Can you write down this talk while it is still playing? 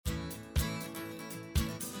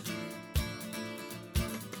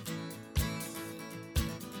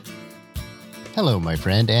Hello, my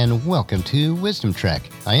friend, and welcome to Wisdom Trek.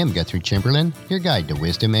 I am Guthrie Chamberlain, your guide to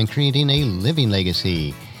wisdom and creating a living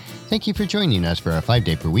legacy. Thank you for joining us for our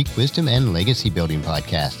 5-day-per-week wisdom and legacy building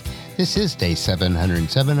podcast. This is day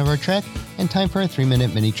 707 of our trek, and time for a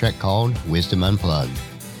 3-minute mini trek called Wisdom Unplugged.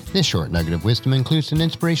 This short nugget of wisdom includes an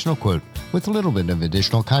inspirational quote with a little bit of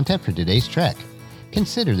additional content for today's trek.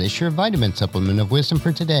 Consider this your vitamin supplement of wisdom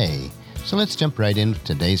for today. So let's jump right into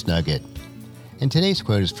today's nugget. And today's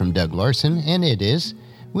quote is from Doug Larson, and it is,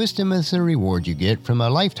 "Wisdom is the reward you get from a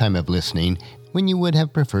lifetime of listening when you would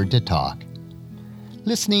have preferred to talk."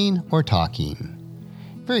 Listening or talking.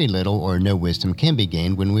 Very little or no wisdom can be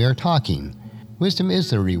gained when we are talking. Wisdom is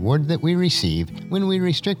the reward that we receive when we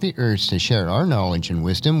restrict the urge to share our knowledge and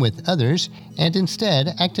wisdom with others and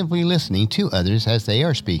instead actively listening to others as they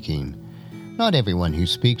are speaking. Not everyone who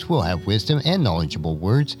speaks will have wisdom and knowledgeable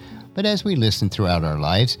words, but as we listen throughout our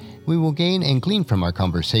lives, we will gain and glean from our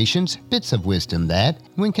conversations bits of wisdom that,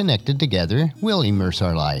 when connected together, will immerse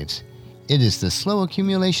our lives. It is the slow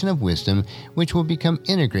accumulation of wisdom which will become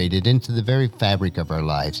integrated into the very fabric of our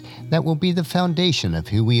lives that will be the foundation of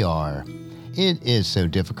who we are. It is so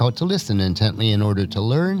difficult to listen intently in order to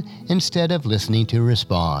learn instead of listening to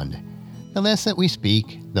respond. The less that we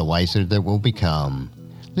speak, the wiser that we'll become.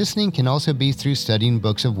 Listening can also be through studying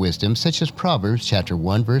books of wisdom such as Proverbs chapter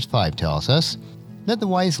 1 verse 5 tells us, "Let the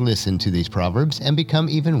wise listen to these proverbs and become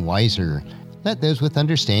even wiser. Let those with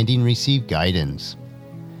understanding receive guidance."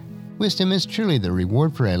 Wisdom is truly the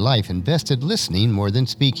reward for a life invested listening more than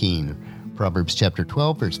speaking. Proverbs chapter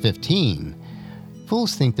 12 verse 15.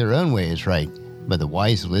 "Fools think their own way is right, but the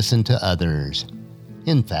wise listen to others."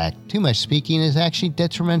 In fact, too much speaking is actually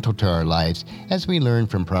detrimental to our lives, as we learn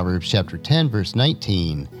from Proverbs chapter 10, verse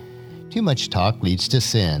 19. Too much talk leads to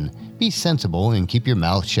sin. Be sensible and keep your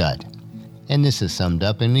mouth shut. And this is summed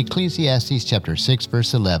up in Ecclesiastes chapter 6,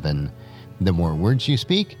 verse 11. The more words you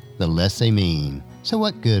speak, the less they mean. So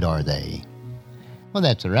what good are they? Well,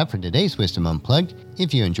 that's a wrap for today's Wisdom Unplugged.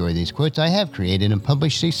 If you enjoy these quotes, I have created and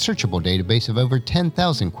published a searchable database of over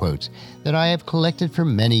 10,000 quotes that I have collected for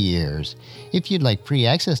many years. If you'd like free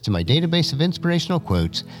access to my database of inspirational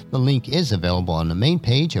quotes, the link is available on the main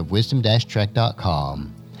page of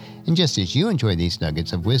wisdom-trek.com. And just as you enjoy these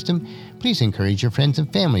nuggets of wisdom, please encourage your friends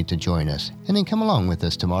and family to join us, and then come along with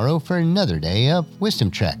us tomorrow for another day of Wisdom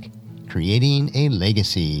Trek, creating a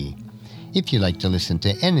legacy. If you'd like to listen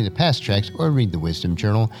to any of the past treks or read the Wisdom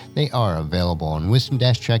Journal, they are available on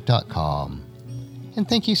wisdom-trek.com. And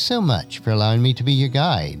thank you so much for allowing me to be your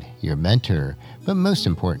guide, your mentor, but most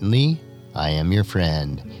importantly, I am your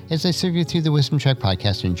friend, as I serve you through the Wisdom Trek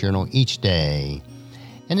podcast and journal each day.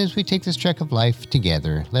 And as we take this trek of life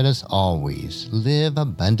together, let us always live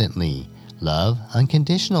abundantly, love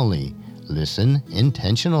unconditionally, listen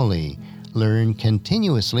intentionally, learn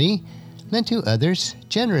continuously, lend to others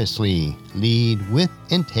generously, lead with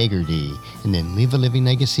integrity, and then leave a living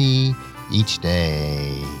legacy each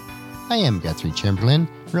day. I am Guthrie Chamberlain,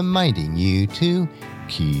 reminding you to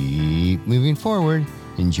keep moving forward,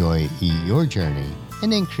 enjoy your journey,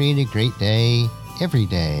 and then create a great day every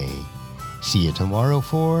day. See you tomorrow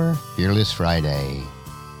for Fearless Friday.